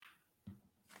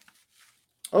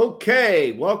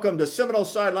Okay, welcome to Seminole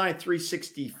Sideline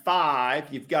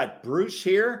 365. You've got Bruce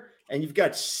here, and you've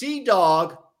got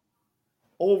Sea-Dog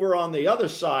over on the other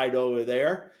side over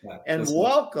there. Yeah, and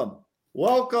welcome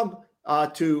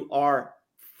to our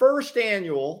first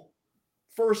ever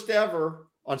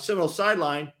on Seminole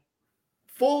Sideline,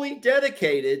 fully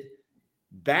dedicated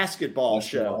basketball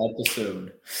show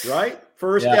episode. Right?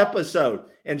 First episode.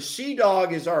 And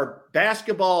Sea-Dog is our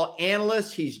basketball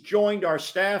analyst. He's joined our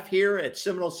staff here at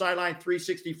Seminole Sideline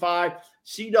 365.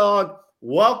 Sea-Dog,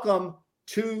 welcome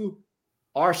to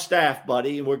our staff,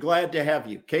 buddy. And we're glad to have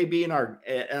you. KB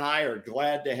and I are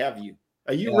glad to have you.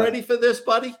 Are you ready for this,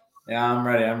 buddy? Yeah, I'm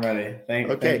ready. Thank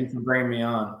you for bringing me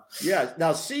on. Yeah.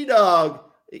 Now, Sea-Dog,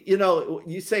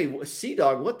 you say,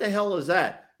 Sea-Dog, what the hell is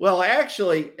that? Well,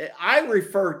 actually, I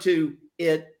refer to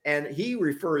it, and he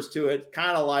refers to it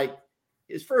kind of like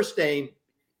his first name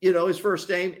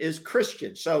is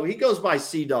Christian. So he goes by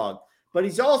Sea-Dog, but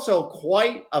he's also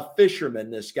quite a fisherman,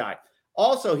 this guy.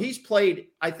 Also, he's played,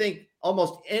 I think,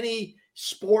 almost any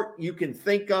sport you can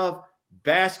think of.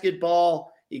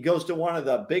 Basketball. He goes to one of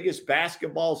the biggest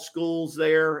basketball schools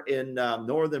there in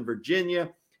Northern Virginia.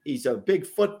 He's a big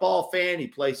football fan. He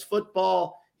plays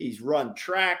football. He's run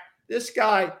track. This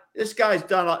guy's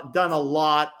done a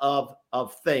lot of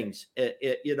things,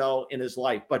 in his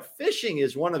life. But fishing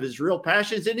is one of his real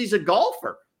passions, and he's a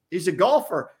golfer.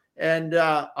 And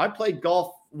I played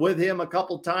golf with him a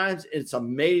couple times. It's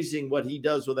amazing what he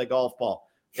does with a golf ball.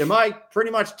 Am I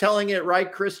pretty much telling it right,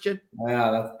 Christian?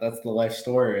 Yeah, that's the life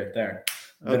story right there.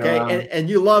 Okay, and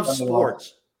you love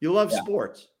sports. You love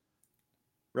sports,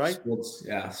 right?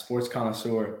 Sports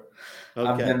connoisseur. Okay.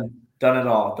 I've done it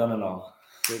all.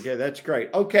 Okay, that's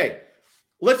great. Okay,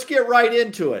 let's get right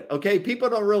into it. Okay, people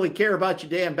don't really care about your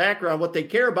damn background. What they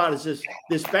care about is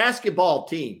this basketball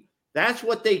team. That's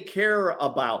what they care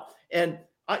about. And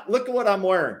look at what I'm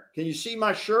wearing. Can you see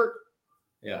my shirt?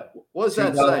 Yeah. What does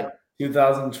that say?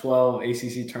 2012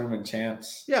 ACC tournament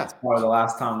champs. Yeah. It's probably the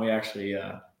last time we actually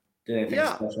did anything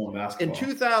special in basketball. In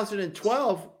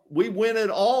 2012, we win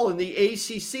it all in the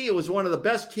ACC. It was one of the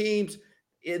best teams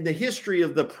in the history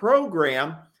of the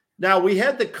program. Now, we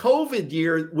had the COVID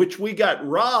year, which we got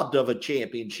robbed of a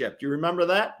championship. Do you remember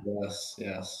that?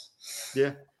 Yes.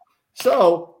 Yeah.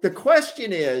 So the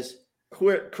question is,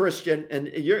 Christian, and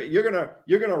you're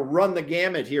gonna run the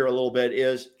gamut here a little bit.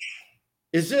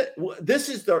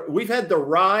 We've had the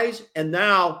rise and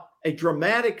now a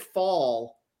dramatic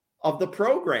fall of the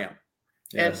program.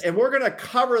 Yes. And we're going to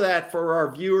cover that for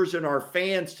our viewers and our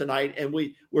fans tonight. And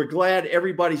we're glad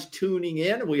everybody's tuning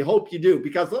in, and we hope you do.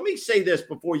 Because let me say this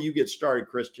before you get started,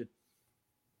 Christian.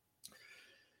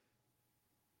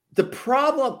 The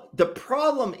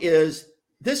problem is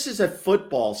this is a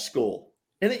football school,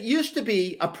 and it used to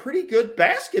be a pretty good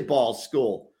basketball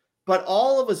school. But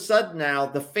all of a sudden now,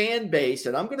 the fan base,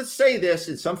 and I'm going to say this,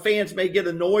 and some fans may get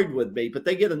annoyed with me, but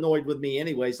they get annoyed with me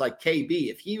anyways, like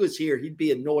KB. If he was here, he'd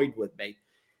be annoyed with me.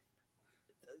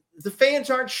 The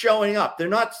fans aren't showing up. They're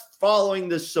not following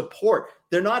the support.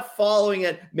 They're not following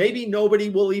it. Maybe nobody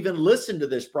will even listen to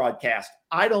this broadcast.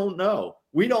 I don't know.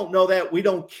 We don't know that. We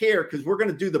don't care, because we're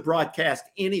going to do the broadcast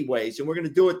anyways, and we're going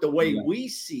to do it the way we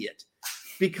see it.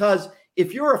 Because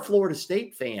if you're a Florida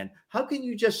State fan, how can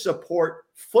you just support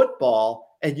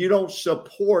football and you don't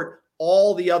support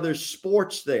all the other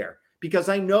sports there? Because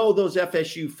I know those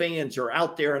FSU fans are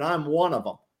out there, and I'm one of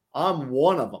them.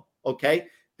 Okay.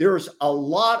 There's a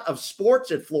lot of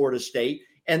sports at Florida State,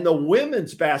 and the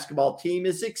women's basketball team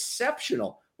is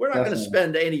exceptional. We're not going to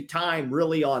spend any time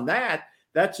really on that.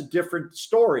 That's a different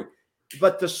story.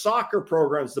 But the soccer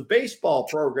programs, the baseball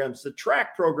programs, the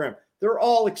track program, they're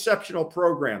all exceptional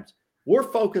programs. We're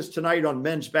focused tonight on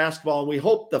men's basketball, and we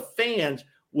hope the fans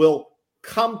will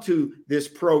come to this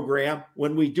program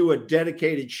when we do a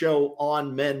dedicated show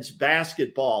on men's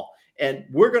basketball. And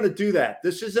we're going to do that.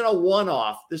 This isn't a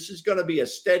one-off. This is going to be a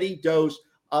steady dose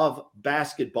of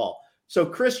basketball. So,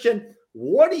 Christian,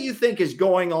 what do you think is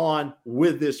going on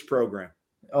with this program?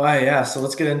 Oh, yeah. So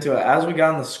let's get into it. As we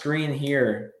got on the screen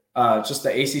here, just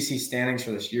the ACC standings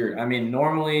for this year. I mean,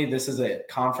 normally this is a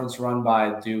conference run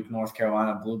by Duke, North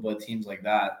Carolina, Blue Blood teams like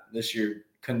that. This year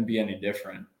couldn't be any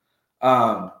different.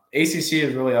 ACC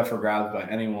is really up for grabs by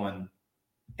anyone,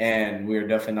 and we're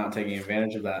definitely not taking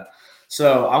advantage of that.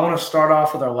 So I want to start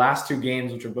off with our last two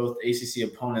games, which are both ACC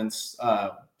opponents,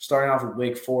 starting off with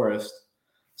Wake Forest.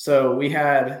 So we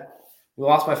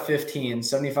lost by 15,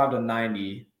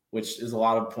 75-90, which is a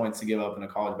lot of points to give up in a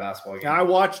college basketball game. Yeah, I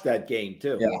watched that game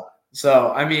too. Yeah.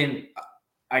 So, I mean,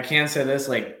 I can say this,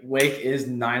 like, Wake is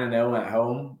 9-0 at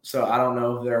home. So I don't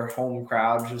know if their home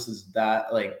crowd just is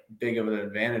that, like, big of an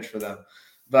advantage for them.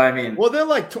 But I mean, well, they're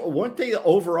like, weren't they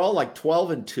overall like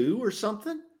 12-2 or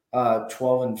something?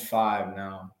 12-5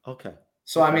 now. Okay.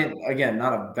 So I mean, again,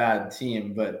 not a bad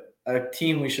team, but a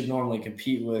team we should normally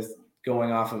compete with,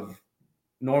 going off of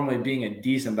normally being a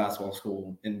decent basketball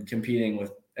school and competing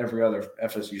with every other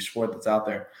FSU sport that's out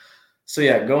there. So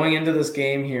yeah, going into this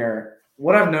game here,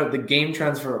 what I've noted, the game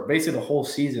trends for basically the whole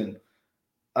season,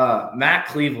 Matt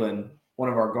Cleveland, one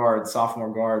of our guards,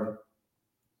 sophomore guard,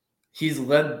 he's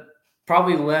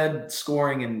probably led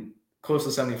scoring in close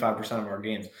to 75% of our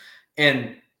games.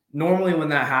 And normally when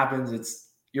that happens,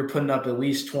 you're putting up at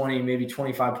least 20, maybe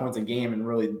 25 points a game and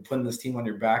really putting this team on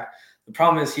your back. The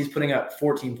problem is he's putting up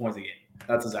 14 points a game.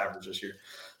 That's his average this year.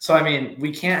 So, I mean,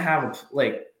 we can't have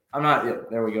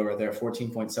there we go right there,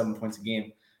 14.7 points a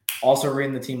game. Also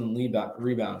reading the team in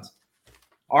rebounds.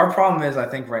 Our problem is, I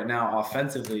think right now,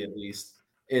 offensively at least,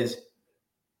 is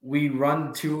we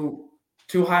run too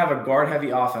high of a guard-heavy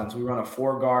offense. We run a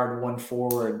 4-guard,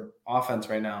 1-forward offense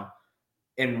right now,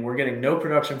 and we're getting no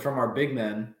production from our big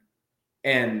men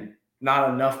and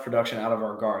not enough production out of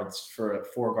our guards for a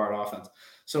 4-guard offense.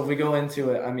 So if we go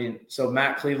into it, I mean, so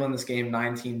Matt Cleveland this game,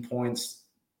 19 points,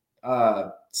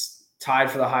 tied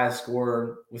for the highest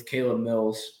scorer with Caleb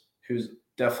Mills, who's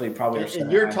definitely probably.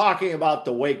 And you're talking about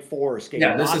the Wake Forest game,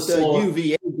 this is the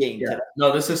UVA game today.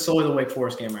 No, this is solely the Wake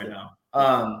Forest game right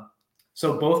now.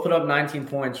 So both put up 19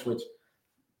 points, which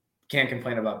can't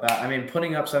complain about that. I mean,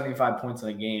 putting up 75 points in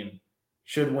a game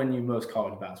should win you most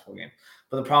college basketball games.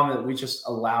 But the problem is we just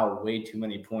allow way too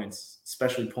many points,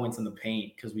 especially points in the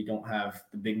paint, because we don't have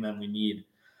the big men we need.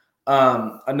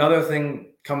 Another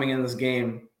thing coming in this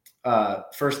game,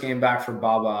 first game back for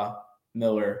Baba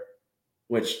Miller,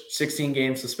 which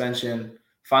 16-game suspension.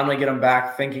 Finally get him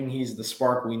back, thinking he's the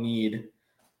spark we need.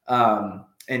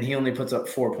 And he only puts up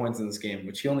 4 points in this game,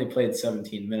 which he only played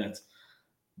 17 minutes.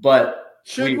 But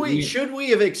should we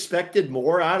have expected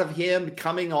more out of him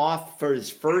coming off for his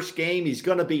first game? He's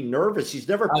going to be nervous. He's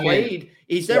never played.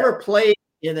 He's never played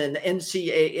in an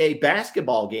NCAA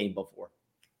basketball game before.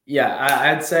 Yeah,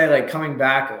 I'd say like coming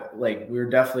back, like we were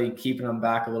definitely keeping him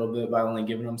back a little bit by only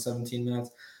giving him 17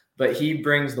 minutes. But he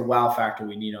brings the wow factor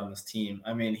we need on this team.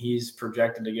 I mean, he's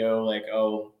projected to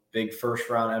go big first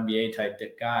round NBA type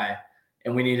guy,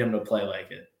 and we need him to play like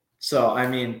it. So I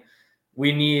mean,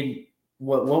 we need.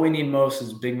 What we need most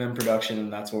is big men production,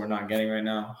 and that's what we're not getting right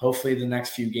now. Hopefully the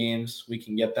next few games we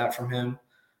can get that from him.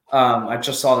 I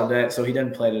just saw today, so he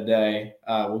didn't play today.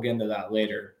 We'll get into that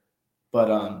later.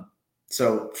 But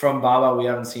so from Baba, we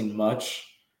haven't seen much,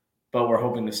 but we're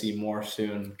hoping to see more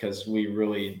soon because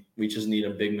we just need a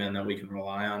big man that we can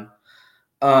rely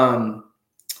on.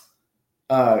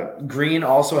 Green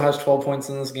also has 12 points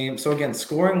in this game. So again,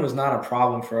 scoring was not a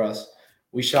problem for us.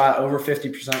 We shot over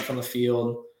 50% from the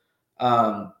field.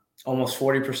 Almost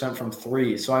 40% from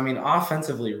 3. So, I mean,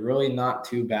 offensively, really not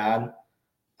too bad.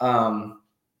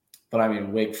 But, I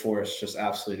mean, Wake Forest just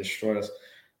absolutely destroyed us.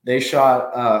 They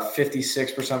shot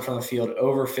 56% from the field,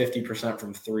 over 50%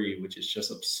 from 3, which is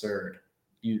just absurd.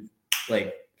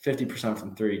 50%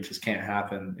 from 3 just can't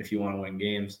happen if you want to win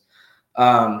games.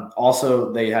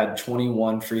 Also, they had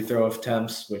 21 free throw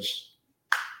attempts, which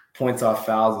points off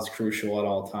fouls is crucial at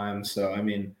all times. So, I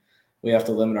mean, we have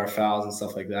to limit our fouls and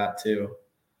stuff like that too.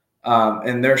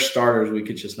 And their starters, we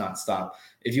could just not stop.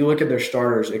 If you look at their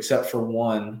starters, except for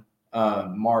one,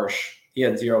 Marsh, he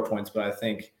had 0 points, but I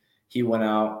think he went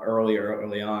out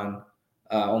early on,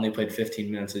 only played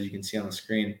 15 minutes, as you can see on the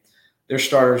screen. Their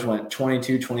starters went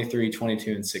 22, 23,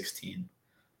 22, and 16.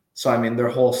 So, I mean, their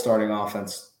whole starting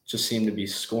offense just seemed to be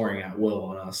scoring at will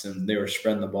on us, and they were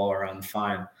spreading the ball around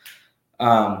fine.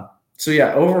 So,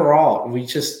 yeah, overall,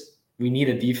 we need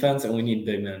a defense and we need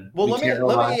big men. Well, let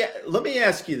me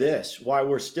ask you this: why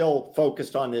we're still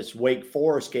focused on this Wake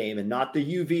Forest game and not the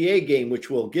UVA game,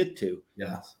 which we'll get to.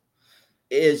 Yes,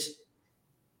 is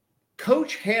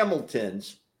Coach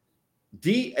Hamilton's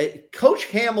Coach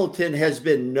Hamilton has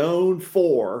been known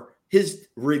for his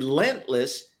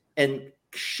relentless and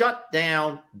shut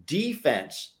down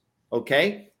defense.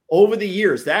 Okay, over the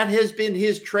years, that has been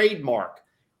his trademark.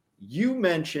 You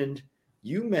mentioned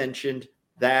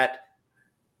that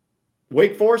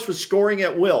Wake Forest was scoring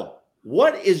at will.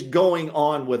 What is going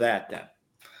on with that then?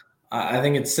 I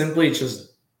think it's simply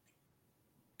just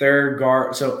their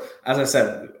guard. So, as I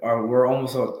said, we're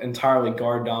almost an entirely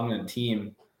guard-dominant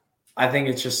team. I think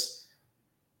it's just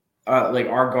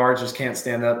our guards just can't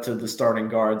stand up to the starting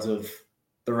guards of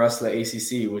the rest of the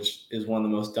ACC, which is one of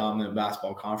the most dominant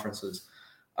basketball conferences.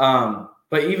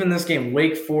 But even this game,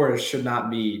 Wake Forest should not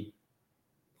be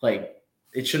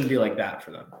it shouldn't be like that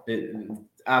for them. It's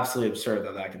absolutely absurd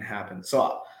that can happen.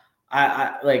 So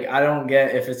I don't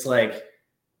get if it's like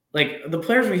like the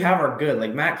players we have are good.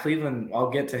 Like Matt Cleveland, I'll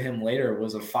get to him later,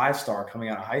 was a 5-star coming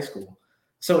out of high school.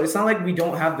 So it's not like we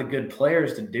don't have the good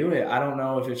players to do it. I don't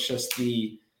know if it's just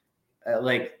the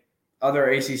like other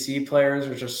ACC players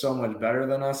are just so much better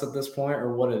than us at this point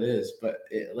or what it is. But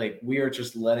like we are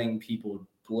just letting people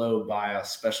blow by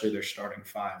us, especially their starting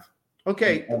 5.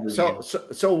 Okay,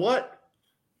 so what?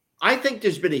 I think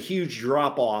there's been a huge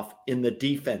drop off in the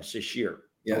defense this year.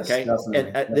 Yes, okay,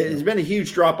 definitely. And there's been a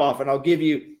huge drop off, and I'll give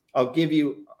you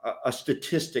a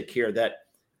statistic here that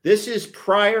this is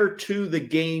prior to the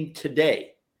game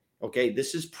today. Okay,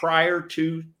 this is prior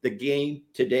to the game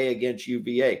today against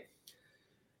UVA.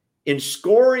 In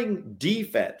scoring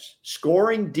defense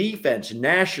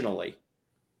nationally,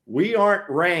 we aren't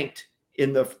ranked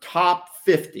in the top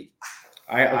 50.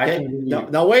 Okay.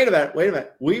 Now, wait a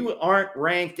minute. We aren't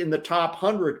ranked in the top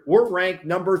 100. We're ranked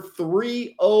number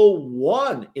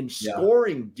 301 in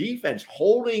scoring defense,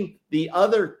 holding the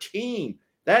other team.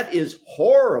 That is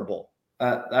horrible.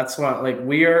 That's what, like,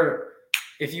 we are.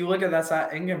 If you look at that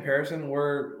side in comparison,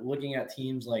 we're looking at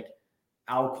teams like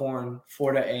Alcorn,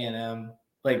 Florida A&M,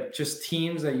 like just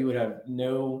teams that you would have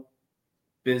no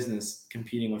business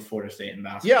competing with Florida State in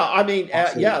basketball. Yeah, I mean,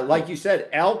 like you said,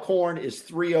 Alcorn is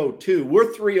 302.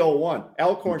 We're 301.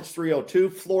 Alcorn's 302.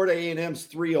 Florida A&M's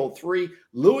 303.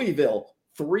 Louisville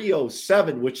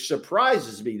 307, which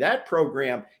surprises me. That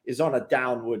program is on a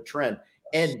downward trend.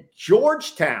 And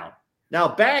Georgetown. Now,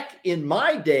 back in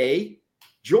my day,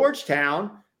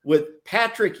 Georgetown with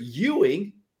Patrick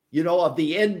Ewing, of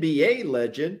the NBA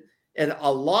legend, and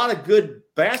a lot of good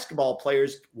basketball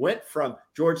players went from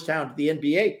Georgetown to the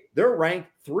NBA. They're ranked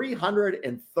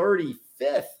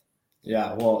 335th.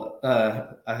 Yeah, well,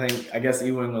 I guess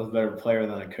Ewing was a better player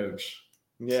than a coach.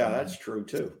 Yeah, that's true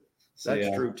too.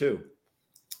 That's true too.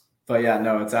 But yeah,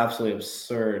 no, it's absolutely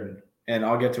absurd. And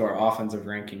I'll get to our offensive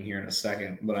ranking here in a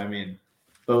second. But I mean,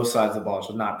 both sides of the ball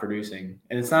just not producing.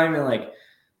 And it's not even like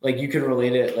you could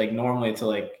relate it like normally to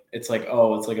like, it's like,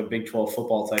 oh, it's like a Big 12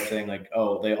 football type thing. Like,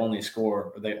 oh, they only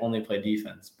score or they only play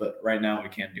defense. But right now we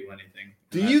can't do anything.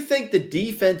 Do you think the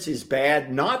defense is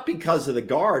bad, not because of the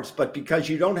guards, but because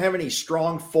you don't have any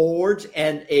strong forwards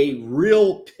and a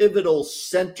real pivotal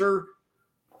center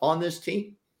on this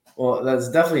team? Well, that's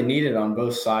definitely needed on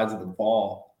both sides of the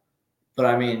ball. But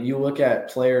I mean, you look at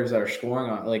players that are scoring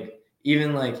on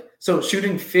so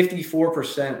shooting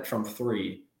 54% from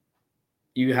 3,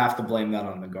 you have to blame that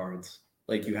on the guards.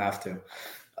 Like you have to.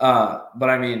 But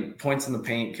I mean, points in the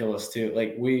paint kill us too.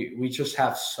 Like we just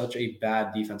have such a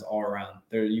bad defense all around.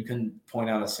 There, you can point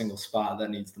out a single spot that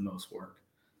needs the most work.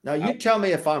 Now you tell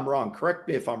me if I'm wrong. Correct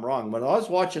me if I'm wrong. When I was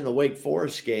watching the Wake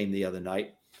Forest game the other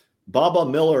night, Baba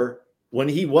Miller, when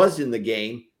he was in the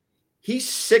game, he's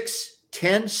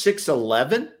 6'10",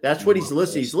 6'11". That's what he's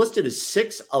listed. He's listed as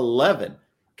 6'11".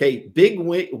 Okay, big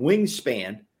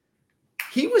wingspan.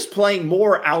 He was playing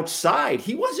more outside.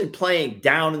 He wasn't playing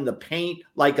down in the paint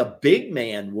like a big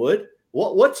man would.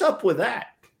 What's up with that?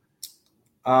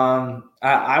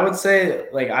 I would say,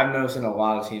 like, I've noticed in a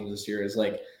lot of teams this year is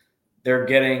like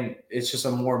it's just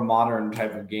a more modern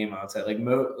type of game. I would say, like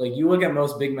you look at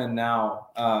most big men now,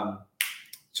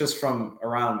 just from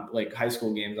around like high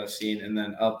school games I've seen, and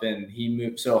then he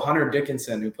moved. So Hunter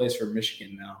Dickinson, who plays for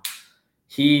Michigan now.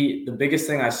 The biggest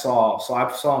thing I saw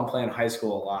him play in high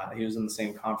school a lot. He was in the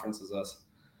same conference as us.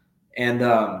 And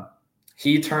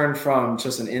he turned from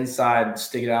just an inside,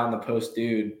 stick it out in the post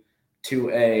dude to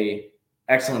a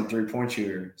excellent three-point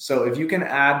shooter. So if you can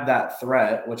add that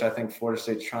threat, which I think Florida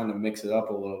State's trying to mix it up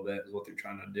a little bit is what they're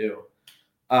trying to do,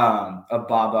 a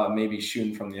Baba maybe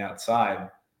shooting from the outside.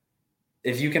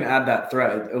 If you can add that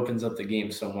threat, it opens up the game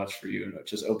so much for you, and it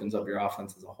just opens up your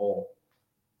offense as a whole.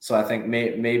 So I think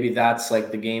maybe that's like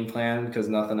the game plan because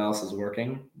nothing else is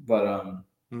working. But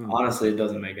honestly, it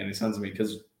doesn't make any sense to me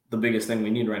because the biggest thing we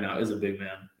need right now is a big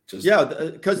man.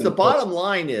 Because the bottom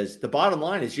line is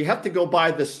you have to go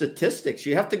by the statistics.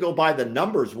 You have to go by the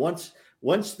numbers.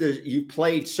 They've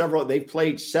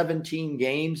played 17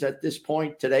 games at this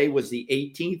point. Today was the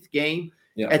 18th game.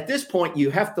 Yeah. At this point,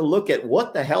 you have to look at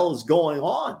what the hell is going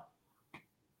on.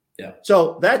 Yeah.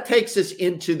 So that takes us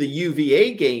into the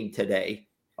UVA game today.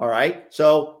 All right.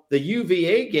 So the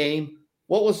UVA game,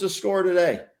 what was the score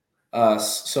today?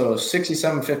 So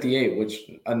 67-58,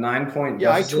 which a 9-point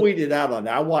deficit. Yeah, I tweeted out on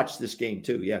that. I watched this game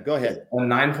too. Yeah, go ahead. A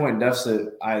 9-point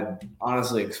deficit, I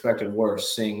honestly expected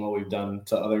worse, seeing what we've done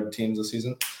to other teams this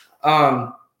season.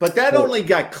 But that only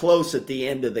got close at the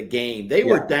end of the game. They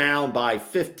were down by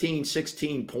 15,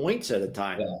 16 points at a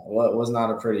time. Yeah, well, it was not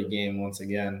a pretty game once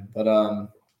again. But,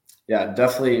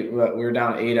 definitely we were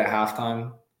down 8 at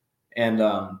halftime. And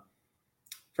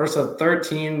first of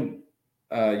 13,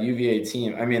 UVA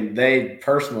team. I mean, they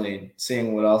personally,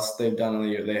 seeing what else they've done in the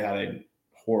year, they had a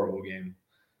horrible game.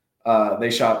 They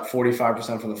shot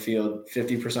 45% from the field,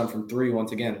 50% from three.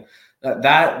 Once again,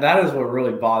 that is what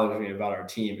really bothers me about our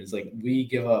team. Is like we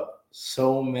give up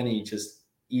so many just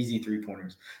easy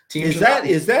 3-pointers.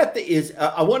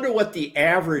 I wonder what the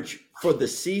average for the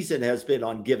season has been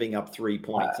on giving up 3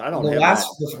 points. I don't have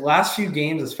the last few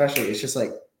games, especially. It's just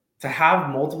like to have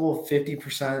multiple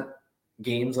 50%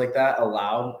 games like that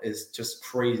allowed is just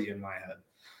crazy in my head.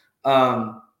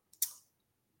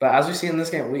 But as we see in this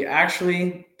game, we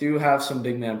actually do have some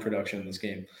big man production in this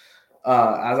game.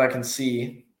 As I can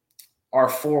see, our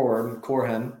forward,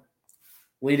 Corhen,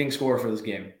 leading scorer for this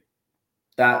game.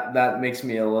 That makes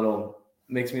me a little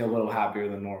happier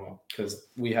than normal because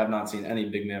we have not seen any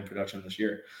big man production this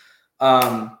year.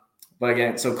 But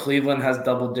again, so Cleveland has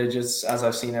double digits, as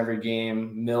I've seen every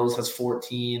game. Mills has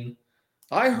 14.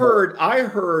 I heard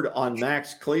on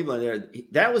Max Cleveland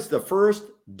that was the first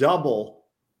double,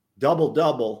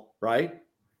 right?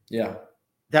 Yeah.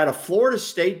 That a Florida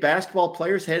State basketball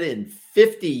player's had in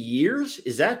 50 years?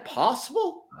 Is that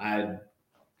possible? I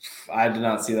did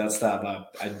not see that stat,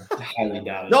 but I highly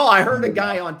doubt it. No, I heard a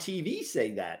guy on TV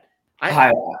say that.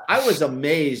 I was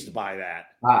amazed by that.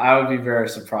 I would be very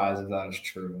surprised if that was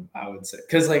true, I would say.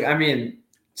 Because, like, I mean,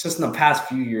 just in the past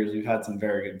few years, we've had some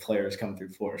very good players come through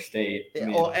Florida State.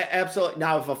 Absolutely.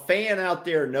 Now, if a fan out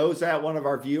there knows that, one of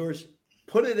our viewers,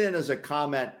 put it in as a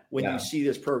comment when you see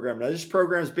this program. Now, this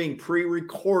program is being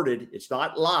pre-recorded. It's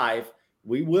not live.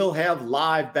 We will have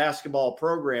live basketball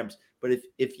programs. But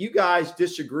if you guys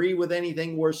disagree with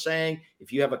anything we're saying,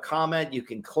 if you have a comment, you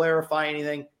can clarify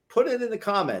anything, put it in the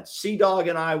comments. C-Dog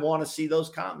and I want to see those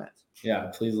comments.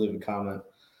 Yeah, please leave a comment.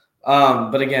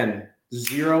 But again,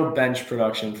 0 bench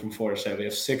production from Florida State. We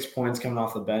have 6 points coming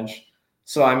off the bench.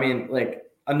 So, I mean, like,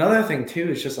 another thing,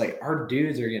 too, is just, like, our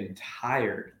dudes are getting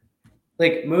tired.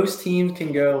 Like, most teams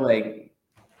can go, like,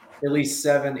 at least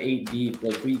 7, 8 deep.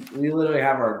 Like, we literally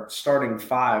have our starting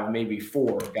 5, maybe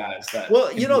 4 guys.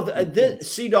 Well, you know,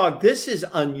 C-Dog, this is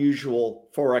unusual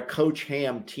for a Coach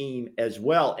Ham team as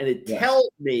well. And it tells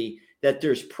me that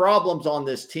there's problems on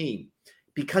this team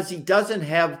because he doesn't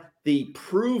have the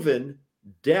proven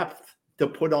depth to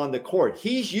put on the court.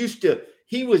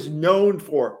 He was known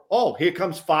for, here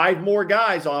comes 5 more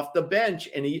guys off the bench.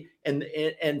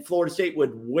 And Florida State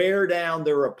would wear down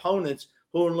their opponents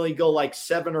who only go like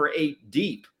 7 or 8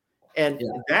 deep. And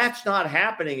that's not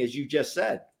happening, as you just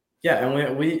said. Yeah,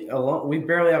 and we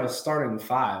barely have a starting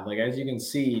 5. Like, as you can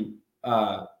see,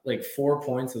 like 4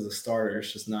 points as a starter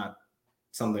is just not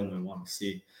something we want to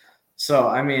see. So,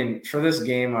 I mean, for this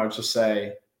game, I would just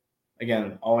say,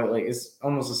 again, it's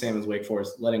almost the same as Wake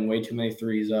Forest, letting way too many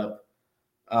threes up.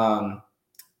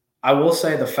 I will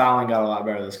say the fouling got a lot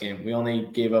better this game. We only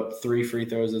gave up 3 free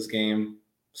throws this game,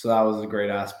 so that was a great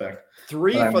aspect.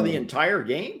 3 for the entire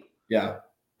game? Yeah.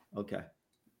 Okay.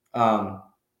 And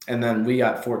then we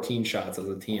got 14 shots as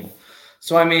a team.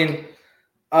 So, I mean,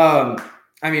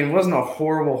 it wasn't a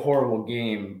horrible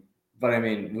game, but I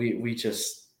mean, we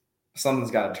just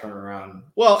something's got to turn around.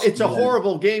 Well, it's a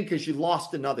horrible game because you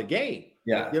lost another game.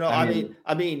 Yeah. You know,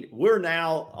 I mean, we're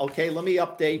now, okay, let me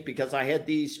update because I had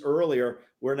these earlier.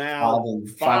 We're now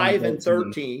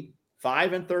 5-13,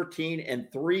 5-13 and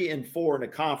 3-4 in the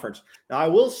conference. Now, I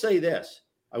will say this.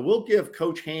 I will give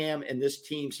Coach Ham and this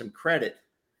team some credit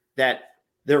that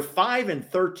they're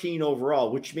 5-13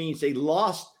 overall, which means they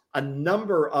lost a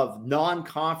number of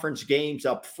non-conference games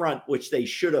up front, which they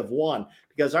should have won.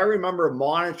 Because I remember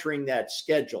monitoring that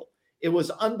schedule. It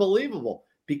was unbelievable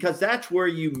because that's where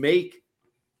you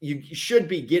should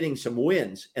be getting some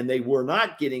wins, and they were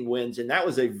not getting wins, and that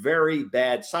was a very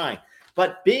bad sign.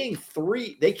 But being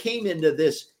 3, they came into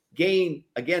this game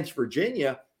against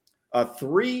Virginia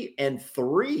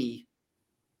 3-3,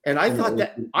 and I thought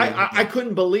that I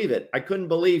couldn't believe it. I couldn't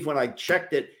believe when I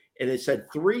checked it, and it said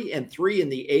 3-3 in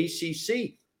the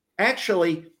ACC.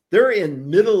 Actually, they're in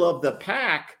middle of the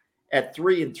pack at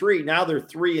 3-3. Now they're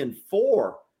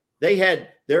 3-4.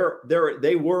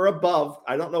 They were above.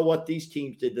 I don't know what these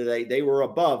teams did today. They were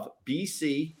above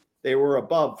BC. They were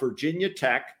above Virginia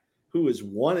Tech, who is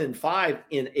 1-5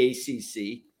 in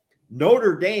ACC.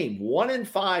 Notre Dame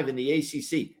 1-5 in the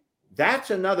ACC.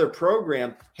 That's another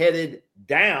program headed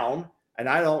down, and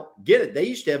I don't get it. They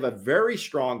used to have a very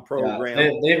strong program.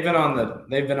 Yeah, they've been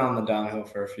on the downhill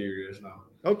for a few years now.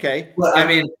 Okay, well, I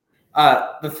mean,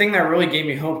 the thing that really gave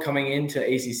me hope coming into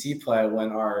ACC play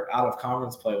when our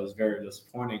out-of-conference play was very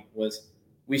disappointing was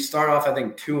we started off, I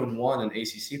think, 2-1 in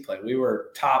ACC play. We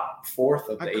were top 4th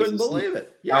of the ACC. I couldn't believe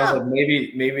it. Yeah. I was like,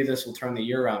 maybe this will turn the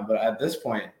year around. But at this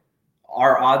point,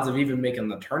 our odds of even making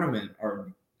the tournament are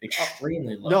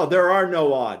extremely low. No, there are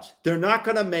no odds. They're not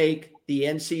going to make the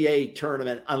NCAA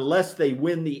tournament unless they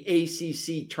win the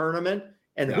ACC tournament.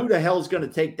 And who the hell is going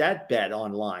to take that bet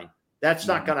online? That's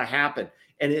not going to happen.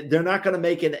 And they're not going to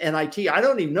make an NIT. I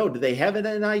don't even know. Do they have an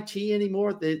NIT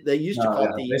anymore? They used to call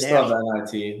it the They still have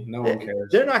NIT. No one cares.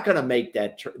 They're not going to make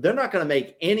that. They're not going to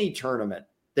make any tournament.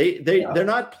 They're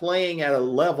not playing at a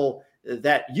level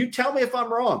that, you tell me if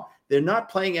I'm wrong. They're not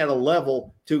playing at a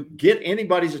level to get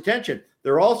anybody's attention.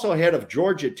 They're also ahead of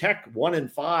Georgia Tech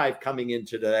 1-5 coming in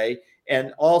today.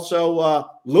 And also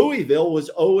Louisville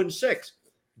was 0-6.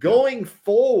 Going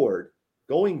forward,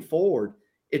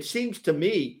 it seems to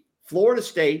me Florida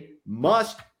State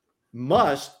must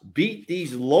beat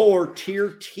these lower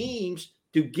tier teams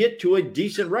to get to a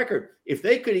decent record. If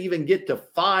they could even get to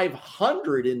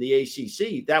 500 in the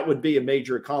ACC, that would be a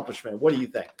major accomplishment. What do you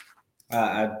think?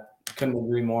 I couldn't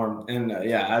agree more. And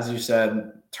as you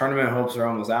said, tournament hopes are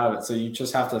almost out of it. So you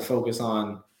just have to focus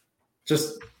on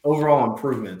just overall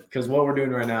improvement, because what we're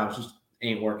doing right now just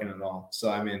ain't working at all.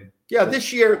 So, I mean,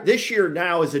 this year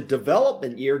now is a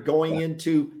development year going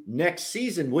into next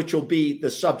season, which will be the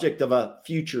subject of a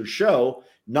future show,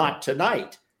 not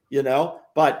tonight,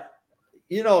 but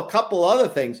a couple other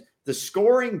things. The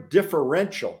scoring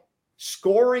differential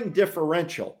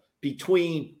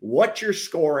between what you're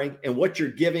scoring and what you're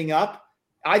giving up,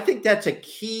 I think that's a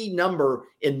key number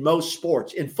in most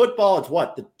sports. In football, it's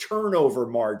what? The turnover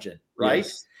margin, right?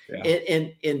 Yes. Yeah.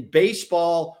 In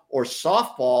baseball or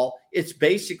softball, it's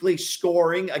basically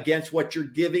scoring against what you're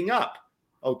giving up,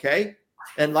 okay?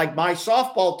 And like my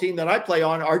softball team that I play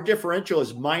on, our differential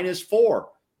is -4.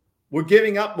 We're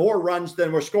giving up more runs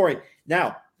than we're scoring.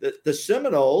 Now, the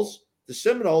Seminoles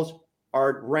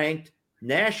are ranked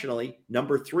nationally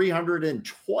number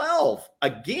 312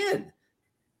 again,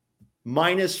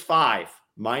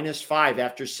 -5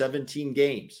 after 17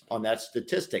 games on that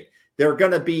statistic. They're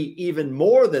going to be even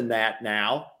more than that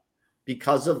now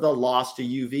because of the loss to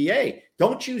UVA.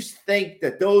 Don't you think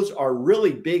that those are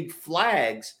really big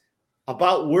flags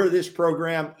about where this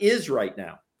program is right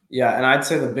now? Yeah, and I'd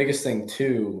say the biggest thing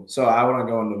too, so I want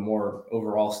to go into more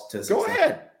overall statistics. Go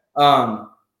ahead.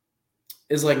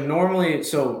 Is like normally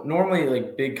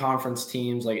like big conference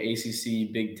teams like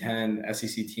ACC, Big Ten,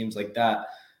 SEC teams like that,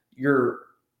 your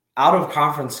out of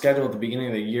conference schedule at the beginning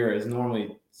of the year is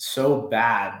normally so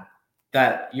bad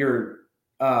that your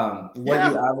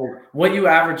what you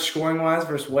average scoring wise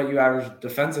versus what you average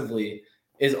defensively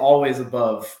is always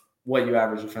above what you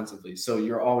average defensively. So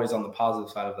you're always on the positive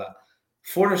side of that.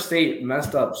 Florida State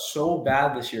messed up so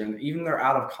bad this year, and even they're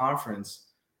out of conference,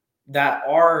 that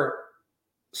our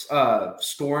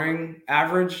scoring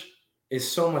average is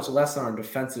so much less than our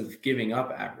defensive giving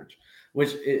up average.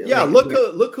 Which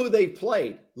look who they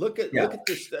played. Look at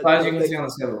this. As you can see on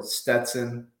the schedule,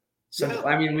 Stetson. So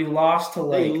I mean, we lost to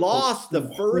they lost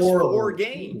the first 4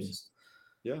 games.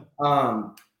 Yeah.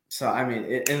 So I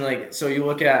mean, so you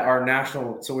look at our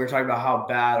national. So we were talking about how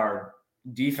bad our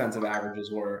defensive averages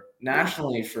were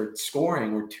nationally for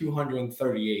scoring. We're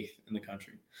 238th in the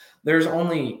country. There's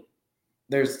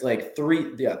like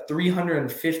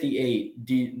 358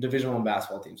 Division I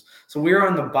basketball teams. So we're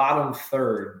on the bottom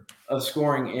third of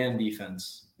scoring and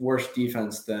defense. Worse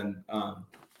defense than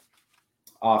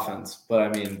offense. But I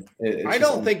mean, I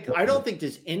don't think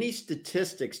there's any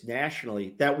statistics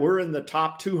nationally that we're in the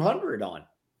top 200 on.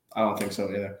 I don't think so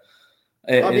either.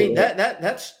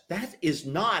 That is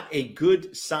not a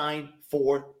good sign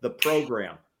for the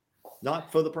program.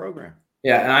 Not for the program.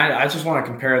 Yeah, and I just want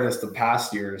to compare this to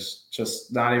past years,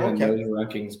 just not even those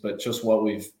rankings, but just what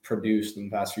we've produced in the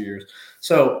past few years.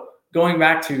 So going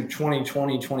back to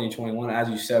 2020, 2021, as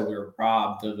you said, we were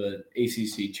robbed of an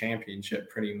ACC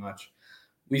championship pretty much.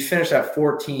 We finished at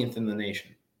 14th in the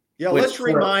nation. Yeah, let's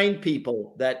remind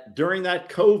people that during that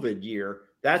COVID year,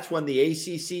 that's when the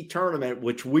ACC tournament,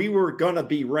 which we were going to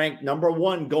be ranked number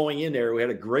 1 going in there. We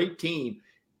had a great team.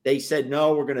 They said,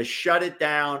 no, we're going to shut it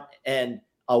down and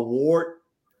award.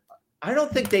 I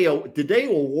don't think did they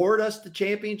award us the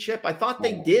championship? I thought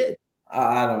they did.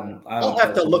 I'll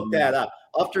have to look that up.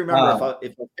 I'll have to remember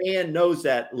if a fan knows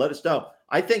that, let us know.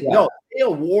 I think no, they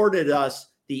awarded us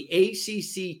the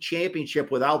ACC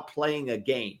championship without playing a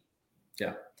game.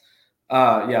 Yeah.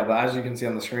 But as you can see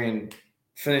on the screen,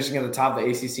 finishing at the top of the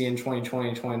ACC in 2020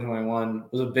 and 2021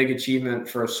 was a big achievement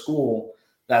for a school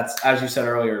that's, as you said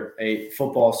earlier, a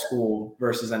football school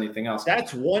versus anything else.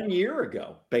 That's 1 year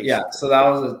ago, basically. Yeah, so that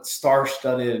was a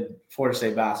star-studded Florida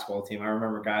State basketball team. I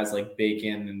remember guys like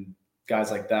Bacon and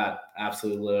guys like that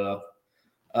absolutely lit up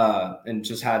and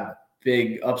just had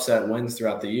big upset wins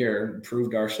throughout the year,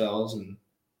 improved ourselves. And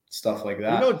stuff like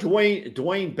that. You know,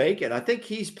 Dwayne Bacon, I think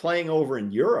he's playing over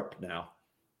in Europe now.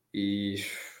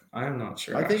 I'm not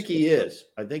sure. I think he is.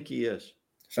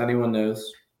 If anyone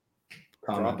knows,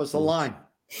 drop us a line.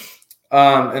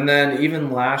 And then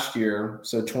even last year,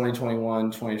 so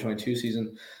 2021, 2022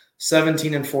 season,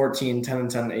 17-14,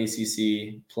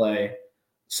 10-10 ACC play.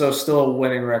 So still a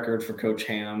winning record for Coach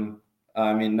Ham.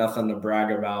 I mean, nothing to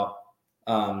brag about,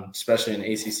 especially in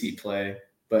ACC play,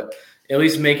 but at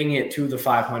least making it to the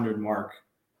 500 mark.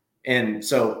 And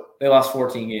so they lost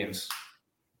 14 games.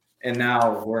 And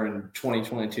now we're in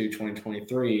 2022,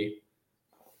 2023.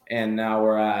 And now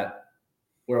we're at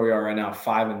where we are right now,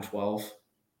 5-12.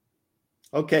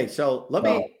 Okay, so let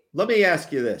me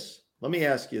ask you this.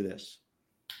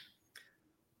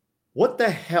 What the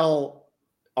hell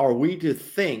are we to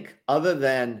think other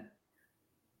than,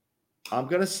 I'm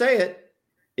going to say it,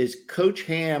 is Coach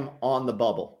Ham on the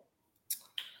bubble?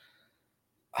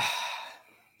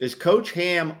 Is Coach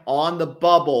Ham on the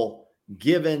bubble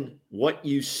given what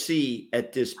you see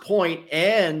at this point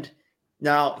and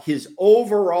now his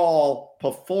overall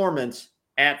performance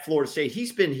at Florida State?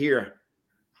 He's been here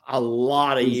a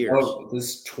lot of years.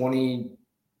 This 20th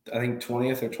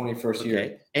or 21st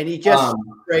year. And he just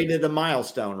created a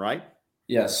milestone, right?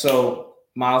 Yeah. So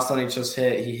milestone he just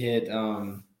hit. He hit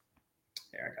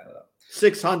I got it up.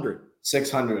 600.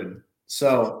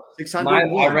 So 600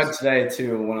 I read today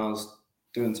too when I was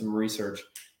doing some research.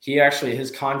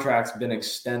 His contract's been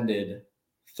extended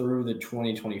through the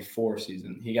 2024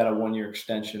 season. He got a 1-year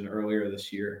extension earlier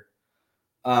this year.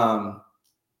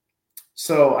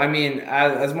 So, I mean,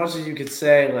 as much as you could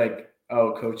say, like,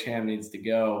 oh, Coach Ham needs to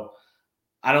go,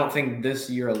 I don't think this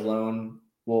year alone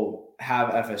will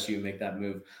have FSU make that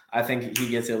move. I think he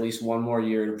gets at least one more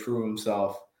year to prove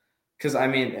himself. Because, I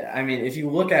mean, if you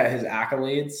look at his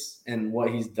accolades and what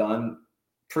he's done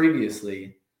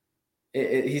previously,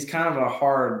 he's kind of a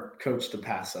hard coach to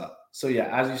pass up. So, yeah,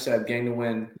 as you said, getting to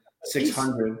win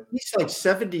 600. He's like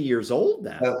 70 years old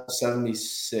now.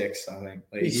 76, I think.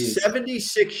 Like, he's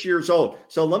 76 years old.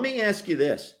 So let me ask you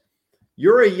this.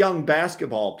 You're a young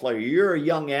basketball player. You're a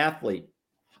young athlete.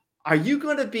 Are you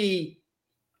going to be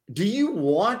 – do you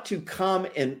want to come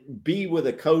and be with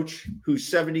a coach who's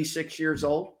 76 years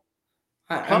old?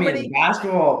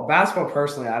 Basketball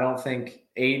personally, I don't think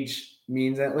age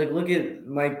means that. Like, look at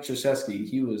Mike Krzyzewski.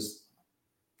 He was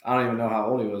 – I don't even know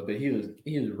how old he was, but he was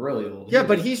really old. Yeah,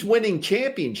 but he's winning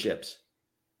championships.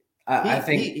 I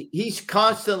think he's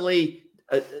constantly,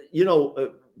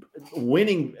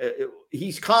 winning.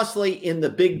 He's constantly in the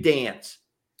big dance.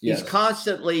 Yes. He's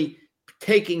constantly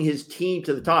taking his team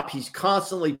to the top. He's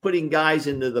constantly putting guys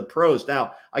into the pros.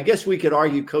 Now, I guess we could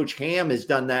argue Coach Ham has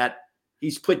done that.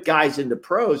 He's put guys into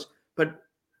pros, but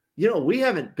we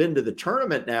haven't been to the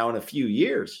tournament now in a few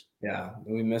years. Yeah,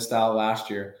 we missed out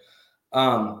last year.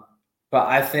 But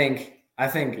I think I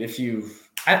think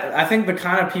the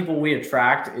kind of people we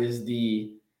attract is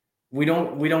we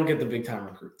don't get the big time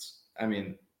recruits. I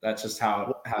mean, that's just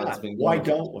how it's been going. Why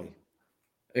don't we?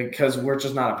 Because we're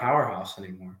just not a powerhouse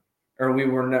anymore. Or we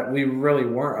really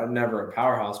weren't never a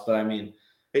powerhouse, but I mean,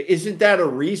 isn't that a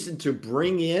reason to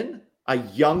bring in a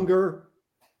younger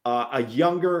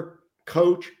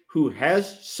coach who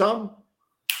has some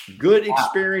good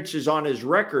experiences on his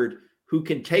record, who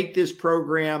can take this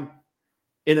program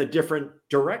in a different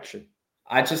direction?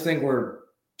 I just think we're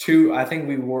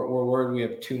worried we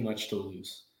have too much to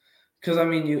lose. Because I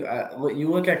mean, you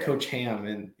look at Coach Ham,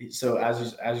 and so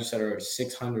as you said earlier,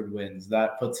 600 wins.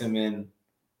 That puts him in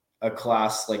a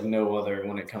class like no other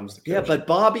when it comes to coaching. Yeah, but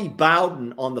Bobby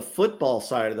Bowden on the football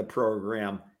side of the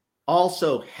program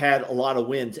also had a lot of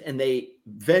wins, and they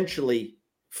eventually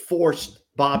forced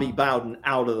Bobby Bowden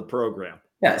out of the program.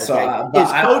 Yeah. So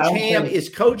is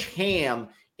Coach Ham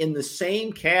in the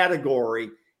same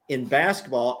category in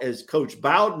basketball as Coach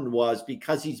Bowden was,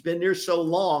 because he's been there so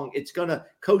long?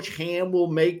 Coach Ham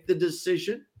will make the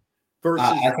decision versus.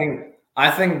 I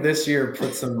think this year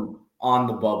puts him on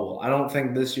the bubble. I don't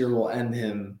think this year will end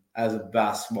him as a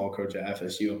basketball coach at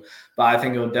FSU, but I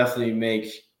think it'll definitely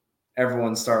make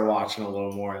everyone start watching a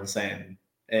little more and saying,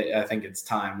 I think it's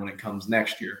time when it comes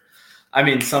next year. I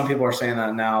mean, some people are saying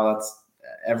that now. That's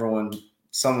everyone.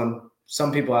 Some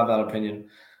people have that opinion,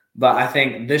 but I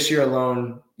think this year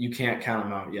alone, you can't count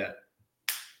them out yet.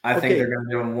 I think they're going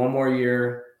to give him one more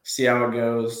year, see how it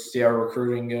goes, see how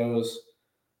recruiting goes,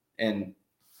 and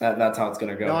that's how it's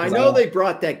going to go. Now, I know they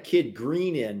brought that kid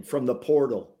Green in from the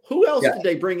portal. Who else did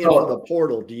they bring in from the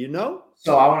portal? Do you know?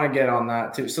 So I want to get on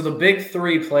that too. So the big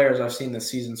three players I've seen this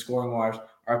season scoring-wise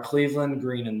are Cleveland,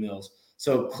 Green, and Mills.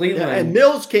 So Cleveland, and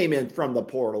Mills came in from the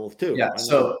portal too. Yeah.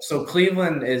 So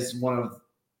Cleveland is one of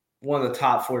one of the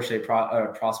top Florida State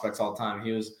prospects all time.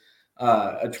 He was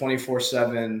a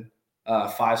 24/7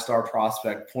 5-star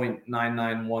prospect,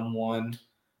 .9911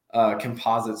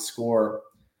 composite score,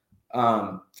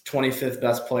 25th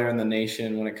best player in the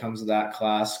nation when it comes to that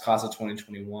class of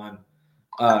 2021.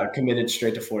 Committed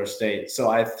straight to Florida State.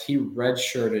 So he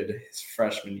redshirted his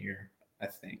freshman year, I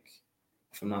think,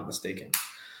 if I'm not mistaken.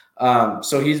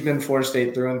 So he's been Florida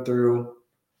State through and through.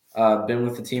 Been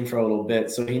with the team for a little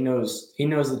bit, so he knows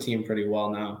the team pretty well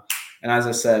now. And as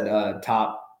I said,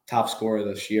 top scorer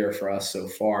this year for us so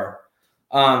far.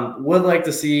 Would like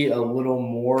to see a little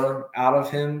more out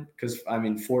of him because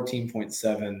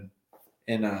 14.7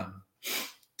 in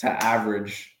to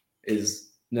average is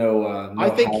no. I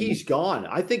think he's gone.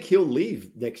 I think he'll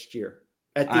leave next year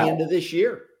at the end of this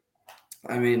year.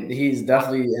 He's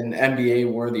definitely an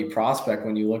NBA worthy prospect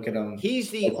when you look at him. He's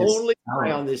the only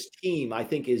guy on this team I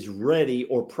think is ready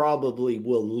or probably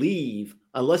will leave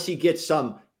unless he gets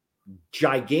some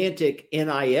gigantic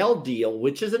NIL deal,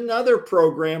 which is another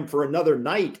program for another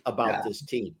night about this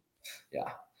team.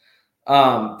 Yeah.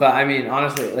 But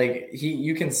honestly,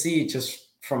 you can see just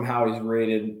from how he's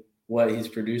rated what he's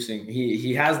producing.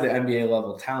 He has the NBA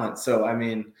level talent. So,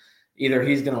 either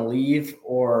he's going to leave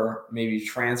or maybe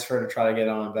transfer to try to get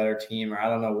on a better team, or I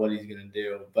don't know what he's going to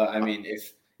do. But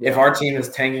if our team is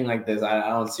tanking like this, I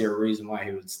don't see a reason why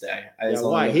he would stay.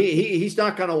 Why? He's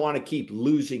not going to want to keep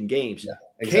losing games. Yeah,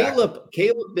 exactly.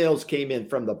 Caleb Mills came in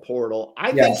from the portal.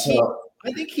 I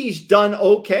think he's done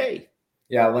okay.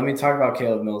 Yeah, let me talk about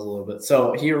Caleb Mills a little bit.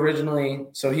 So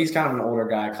he's kind of an older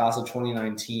guy, class of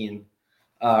 2019,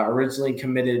 originally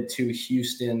committed to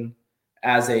Houston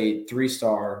as a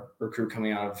 3-star recruit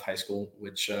coming out of high school,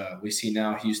 which we see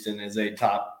now Houston is a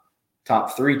top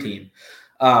 3 team.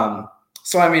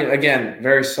 Again,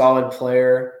 very solid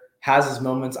player, has his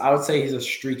moments. I would say he's a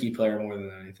streaky player more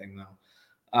than anything, though.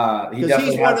 He's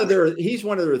one of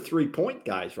their 3-point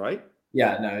guys, right?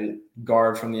 Yeah, no,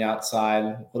 guard from the outside,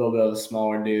 a little bit of a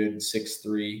smaller dude,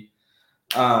 6'3".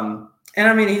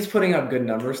 He's putting up good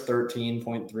numbers,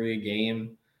 13.3 a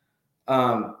game.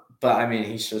 But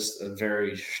he's just a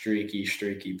very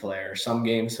streaky player. Some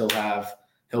games he'll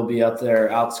be up there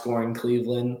outscoring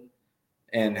Cleveland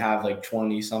and have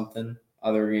 20 something.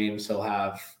 Other games he'll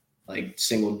have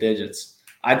single digits.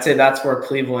 I'd say that's where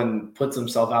Cleveland puts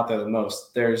himself out there the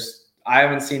most. I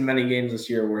haven't seen many games this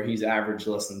year where he's averaged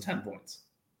less than 10 points.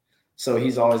 So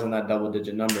he's always in that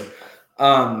double-digit number.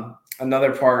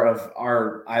 Another part of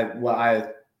what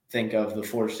I think of the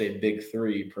Florida State Big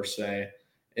Three per se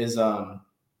is Darren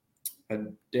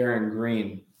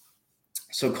Green.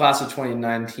 So class of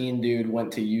 2019 dude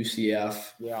went to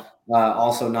UCF. Yeah.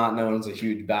 Also not known as a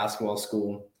huge basketball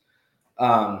school.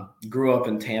 Grew up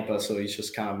in Tampa, so he's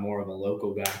just kind of more of a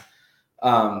local guy.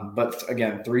 But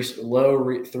again,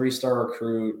 3-star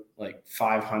recruit,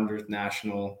 500th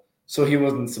national. So he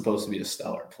wasn't supposed to be a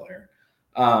stellar player.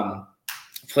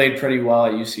 Played pretty well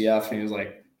at UCF, and he was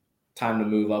time to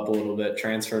move up a little bit.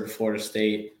 Transferred to Florida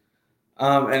State.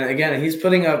 And again, he's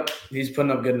putting up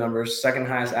good numbers. Second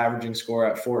highest averaging score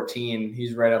at 14.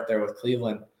 He's right up there with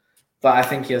Cleveland. But I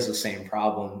think he has the same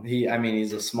problem.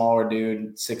 He's a smaller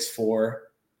dude, 6'4",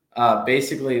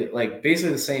 basically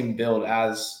the same build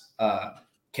as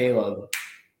Caleb.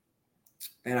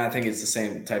 And I think it's the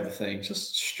same type of thing,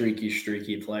 just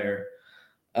streaky player.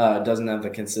 Doesn't have the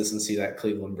consistency that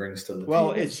Cleveland brings to the team.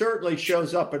 Well, it certainly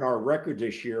shows up in our record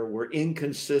this year. We're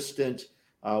inconsistent.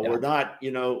 We're not,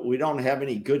 we don't have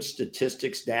any good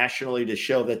statistics nationally to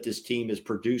show that this team is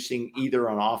producing either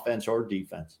on offense or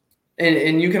defense.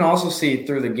 And you can also see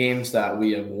through the games that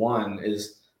we have won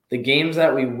is the games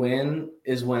that we win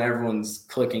is when everyone's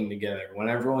clicking together. When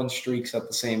everyone streaks at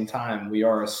the same time, we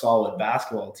are a solid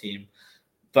basketball team.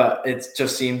 But it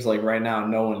just seems like right now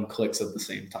no one clicks at the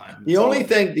same time. The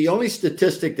only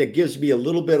statistic that gives me a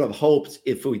little bit of hope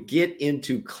if we get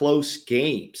into close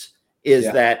games is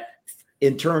that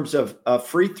in terms of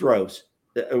free throws,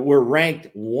 we're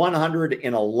ranked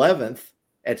 111th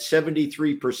at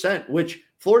 73%, which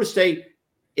Florida State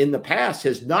in the past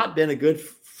has not been a good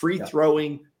free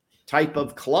throwing type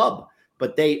of club,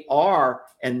 but they are,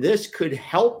 and this could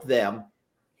help them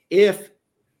if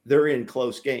they're in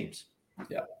close games.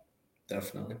 Yeah,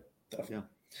 definitely.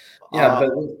 Yeah.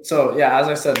 As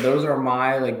I said, those are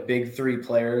my big 3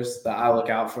 players that I look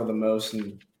out for the most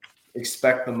and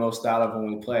expect the most out of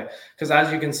when we play. Because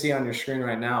as you can see on your screen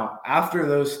right now, after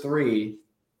those 3,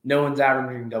 no one's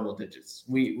averaging double digits.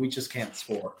 We just can't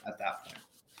score at that point.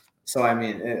 So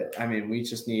we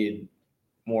just need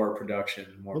more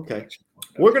production. Production.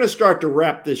 We're going to start to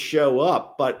wrap this show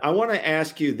up, but I want to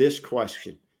ask you this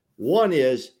question. One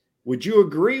is, would you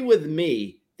agree with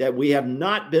me that we have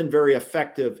not been very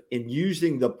effective in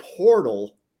using the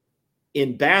portal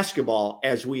in basketball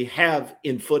as we have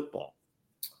in football.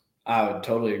 I would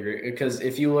totally agree, because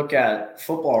if you look at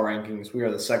football rankings, we are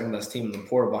the second best team in the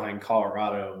portal behind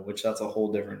Colorado, which that's a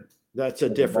whole different. That's a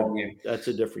different game.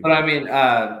 But I mean,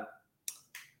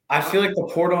 I feel like the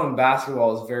portal in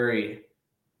basketball is very,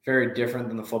 very different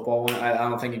than the football one. I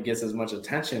don't think it gets as much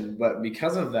attention, but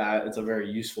because of that, it's a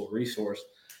very useful resource.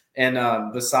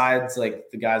 And besides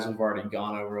like the guys we've already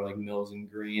gone over, like Mills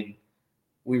and Green,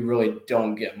 we really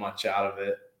don't get much out of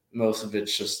it. Most of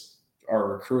it's just our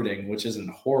recruiting, which isn't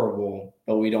horrible,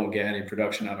 but we don't get any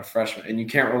production out of freshmen. And you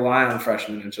can't rely on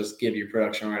freshmen and just give you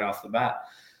production right off the bat.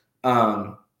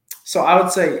 So I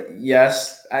would say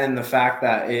yes, and the fact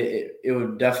that it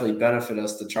would definitely benefit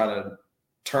us to try to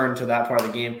turn to that part of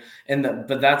the game.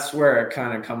 But that's where it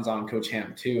kind of comes on Coach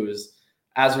Ham too, is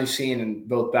as we've seen in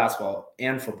both basketball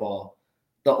and football,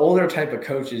 the older type of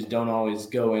coaches don't always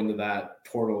go into that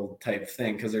portal type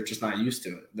thing because they're just not used to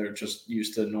it. They're just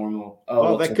used to normal.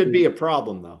 Well, that could be a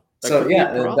problem though. So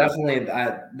yeah, definitely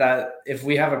that if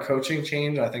we have a coaching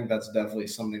change, I think that's definitely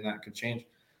something that could change.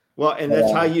 Well, and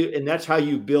that's how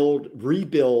you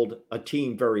rebuild a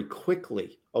team very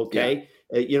quickly. Okay.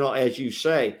 Yeah. As you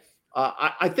say,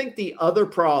 I think the other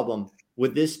problem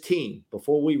with this team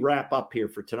before we wrap up here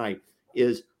for tonight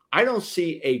is I don't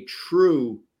see a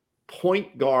true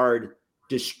point guard,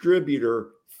 distributor,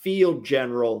 field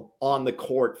general on the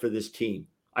court for this team.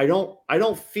 I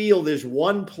don't feel there's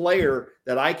one player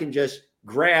that I can just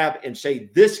grab and say,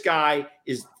 this guy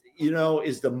is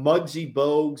the Muggsy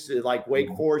Bogues, like Wake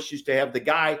Forest used to have, the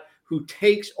guy who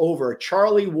takes over.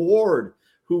 Charlie Ward,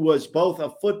 who was both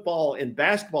a football and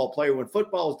basketball player. When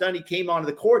football was done, he came onto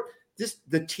the court.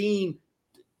 The team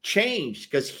changed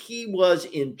because he was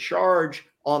in charge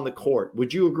on the court.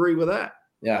 Would you agree with that?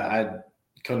 Yeah, I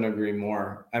couldn't agree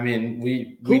more. I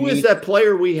mean, who is that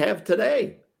player we have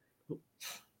today?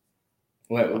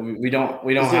 We don't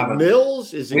is have it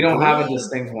Mills? Is it we don't Green? have a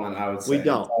distinct one, I would say. We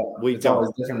don't. It's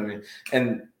always different to me.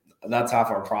 And that's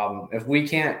half our problem. If we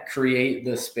can't create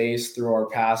the space through our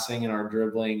passing and our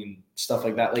dribbling and stuff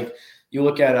like that, like you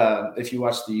look at if you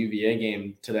watch the UVA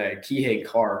game today, Kihei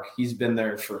Clark, he's been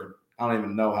there for I don't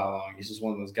even know how long. He's just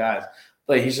one of those guys.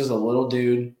 But he's just a little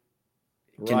dude,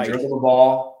 can dribble the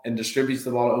ball and distributes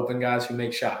the ball to open guys who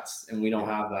make shots. And we don't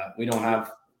have that. We don't have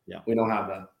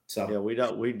that. So yeah, we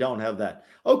don't have that.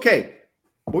 Okay.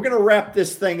 We're going to wrap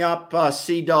this thing up,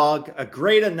 Sea-Dog. A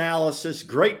great analysis,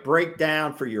 great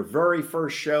breakdown for your very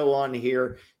first show on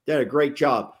here. Did a great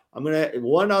job.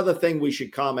 One other thing we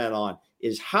should comment on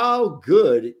is how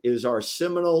good is our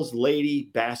Seminoles lady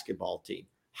basketball team?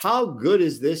 How good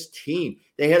is this team?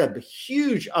 They had a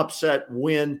huge upset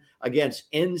win against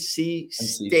NC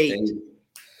State.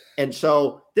 And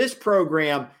so this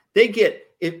program, they get,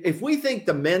 if we think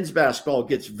the men's basketball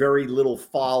gets very little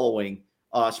following,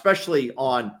 especially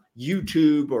on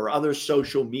YouTube or other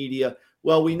social media,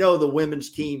 well, we know the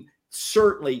women's team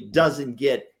certainly doesn't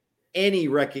get any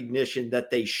recognition that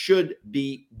they should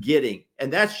be getting.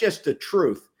 And that's just the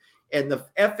truth. And the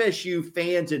FSU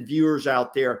fans and viewers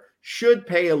out there should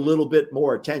pay a little bit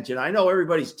more attention. I know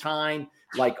everybody's time,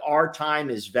 like our time,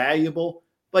 is valuable,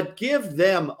 but give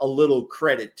them a little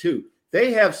credit too.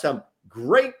 They have some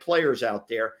great players out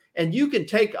there, and you can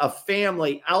take a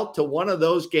family out to one of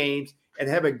those games and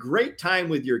have a great time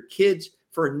with your kids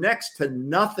for next to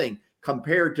nothing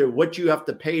compared to what you have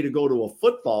to pay to go to a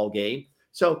football game.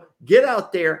 So get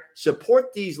out there,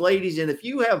 support these ladies. And if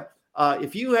you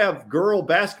have girl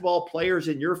basketball players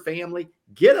in your family,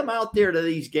 get them out there to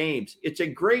these games. It's a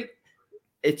great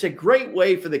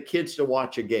way for the kids to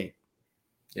watch a game.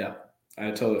 Yeah,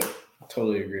 I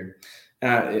totally agree.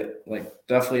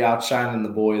 Definitely outshining the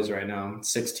boys right now.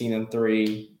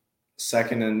 16-3,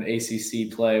 second in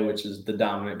ACC play, which is the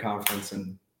dominant conference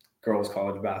in girls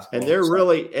college basketball.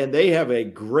 And they have a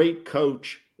great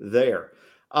coach there.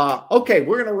 Okay,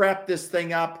 we're going to wrap this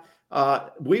thing up.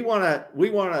 We want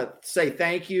to say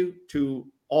thank you to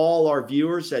all our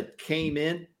viewers that came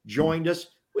in, joined us.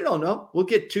 We don't know. We'll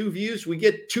get 2 views. We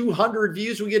get 200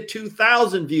 views. We get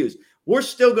 2,000 views. We're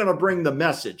still going to bring the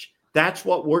message. That's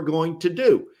what we're going to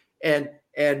do. And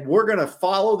we're going to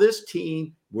follow this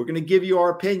team. We're going to give you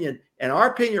our opinion. And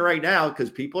our opinion right now, because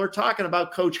people are talking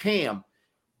about Coach Ham.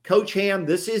 Coach Ham,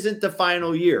 this isn't the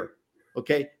final year,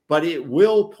 okay? But it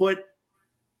will put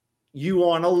you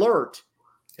on alert.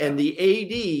 And the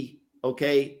AD,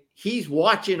 okay, he's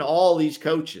watching all these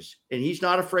coaches, and he's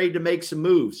not afraid to make some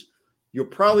moves. You're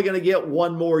probably going to get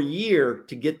one more year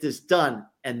to get this done,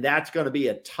 and that's going to be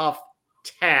a tough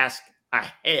task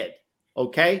ahead,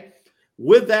 okay?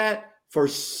 With that, for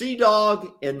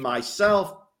Sea-Dog and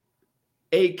myself,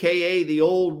 a.k.a. the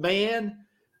old man,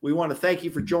 we want to thank you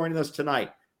for joining us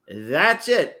tonight. That's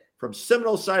it from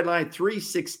Seminole Sideline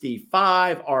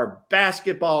 365, our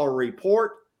basketball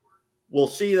report. We'll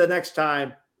see you the next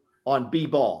time on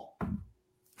B-Ball.